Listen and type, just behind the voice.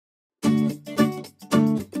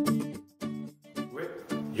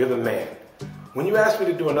you're the man. When you asked me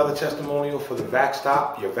to do another testimonial for the Vac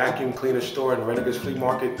Stop, your vacuum cleaner store in Renninger's Flea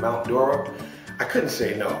Market, Mount Dora, I couldn't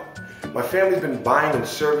say no. My family's been buying and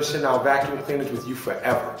servicing our vacuum cleaners with you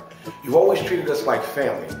forever. You've always treated us like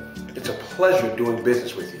family. It's a pleasure doing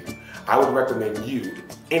business with you. I would recommend you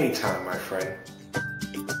anytime, my friend.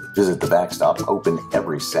 Visit the Vac Stop, open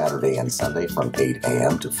every Saturday and Sunday from 8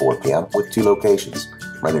 a.m. to 4 p.m. with 2 locations,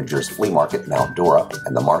 Renninger's Flea Market, Mount Dora,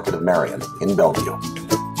 and the Market of Marion in Bellevue.